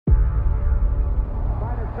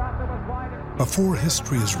Before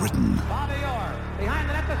history is written,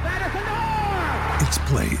 it's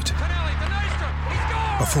played.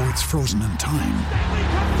 Before it's frozen in time,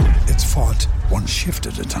 it's fought one shift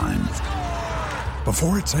at a time.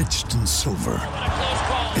 Before it's etched in silver,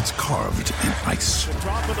 it's carved in ice.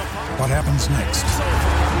 What happens next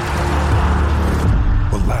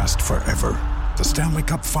will last forever. The Stanley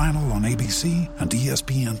Cup Final on ABC and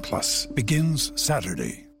ESPN Plus begins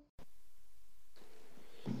Saturday.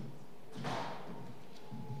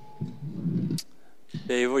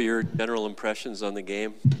 Dave, what are your general impressions on the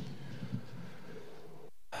game?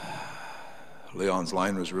 Leon's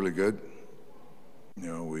line was really good.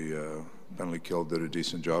 We penalty kill did a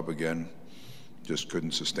decent job again. Just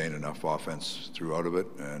couldn't sustain enough offense throughout of it,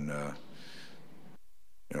 and I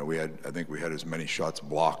think we had as many shots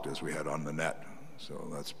blocked as we had on the net. So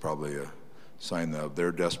that's probably a sign of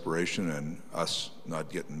their desperation and us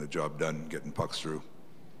not getting the job done, getting pucks through.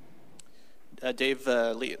 Dave,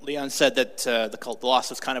 Leon said that the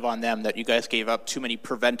loss was kind of on them, that you guys gave up too many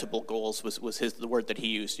preventable goals, was the word that he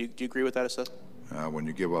used. Do you agree with that assessment? When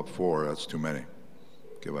you give up 4, that's too many.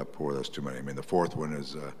 Give up 4, that's too many. I mean, the fourth one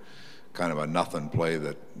is kind of a nothing play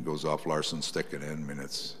that goes off Larson's stick and in. I mean,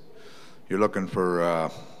 you're looking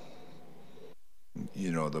for,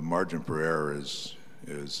 the margin for error is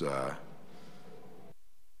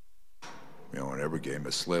in every game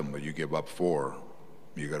is slim, but you give up 4,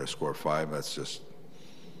 you got to score 5. That's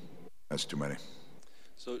too many.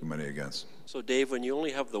 Too many against. So, Dave, when you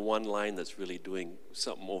only have the one line that's really doing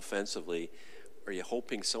something offensively, are you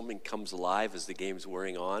hoping something comes alive as the game's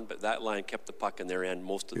wearing on? But that line kept the puck in their end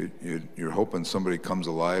most of the time. You're hoping somebody comes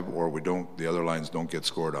alive, or the other lines don't get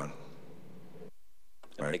scored on.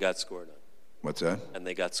 And right? They got scored on. What's that? And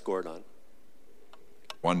they got scored on.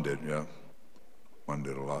 One did, yeah. One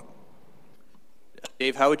did a lot.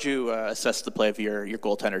 Dave, how would you assess the play of your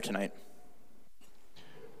goaltender tonight?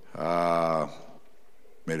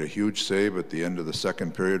 Made a huge save at the end of the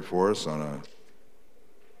second period for us on a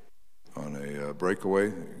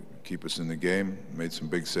breakaway, keep us in the game. Made some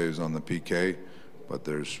big saves on the PK, but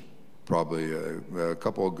there's probably a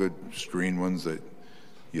couple of good screen ones that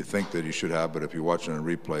you think that he should have, but if you watch on a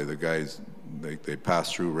replay, the guys, they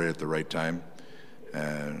pass through right at the right time.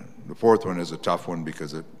 And the fourth one is a tough one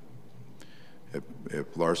because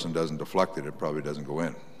if Larson doesn't deflect it, it probably doesn't go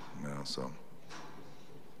in. So.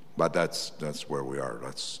 But that's where we are.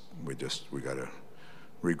 We got to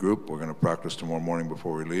regroup. We're going to practice tomorrow morning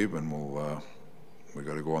before we leave, and we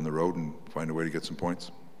got to go on the road and find a way to get some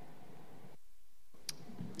points.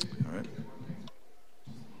 All right.